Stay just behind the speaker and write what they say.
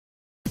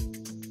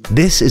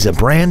This is a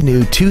brand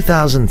new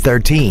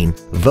 2013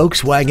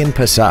 Volkswagen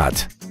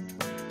Passat.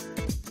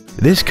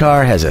 This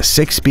car has a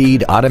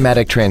 6-speed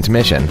automatic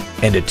transmission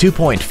and a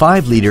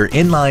 2.5-liter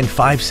inline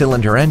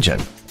 5-cylinder engine.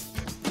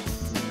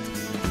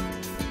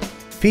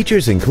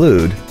 Features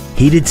include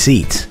heated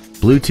seats,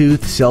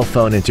 Bluetooth cell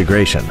phone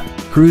integration,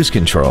 cruise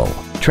control,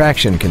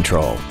 traction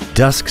control,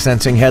 dusk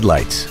sensing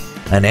headlights,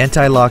 an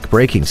anti-lock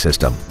braking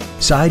system,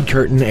 side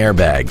curtain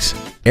airbags,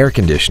 air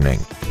conditioning,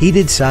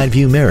 heated side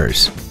view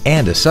mirrors,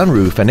 and a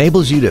sunroof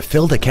enables you to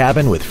fill the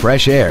cabin with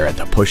fresh air at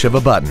the push of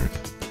a button.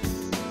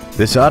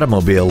 This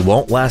automobile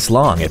won't last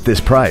long at this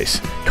price.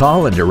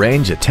 Call and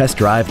arrange a test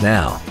drive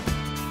now.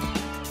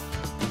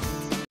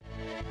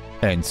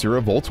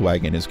 Ancira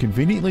Volkswagen is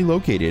conveniently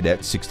located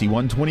at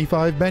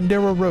 6125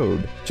 Bandera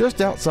Road, just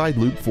outside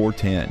Loop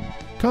 410.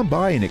 Come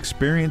by and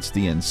experience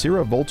the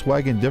Ancira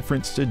Volkswagen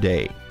difference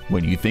today.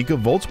 When you think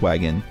of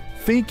Volkswagen,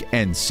 think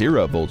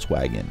Ancira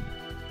Volkswagen.